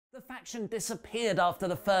satisfaction disappeared after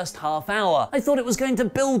the first half hour. I thought it was going to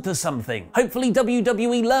build to something. Hopefully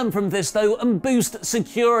WWE learn from this though and boost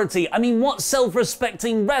security. I mean, what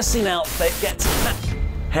self-respecting wrestling outfit gets hacked?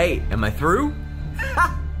 Hey, am I through?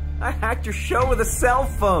 Ha! I hacked your show with a cell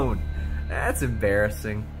phone. That's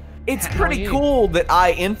embarrassing. It's pretty cool that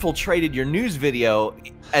I infiltrated your news video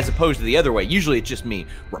as opposed to the other way. Usually it's just me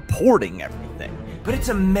reporting everything. But it's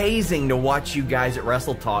amazing to watch you guys at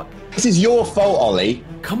WrestleTalk. This is your fault, Ollie.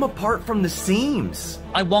 Come apart from the seams.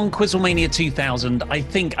 I won Quizzlemania 2000.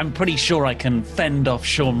 I'm pretty sure I can fend off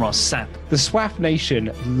Sean Ross Sapp. The SWAF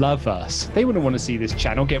Nation love us. They wouldn't want to see this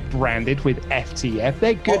channel get branded with FTF.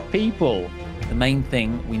 They're good people. The main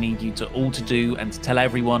thing we need you to all to do and to tell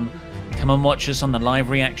everyone, come and watch us on the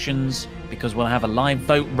live reactions because we'll have a live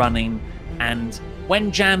vote running, and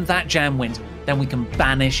when That Jam wins, then we can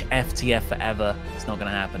banish FTF forever. It's not going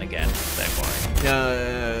to happen again. Don't worry.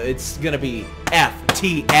 No, it's going to be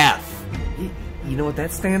FTF. You know what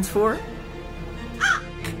that stands for?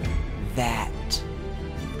 That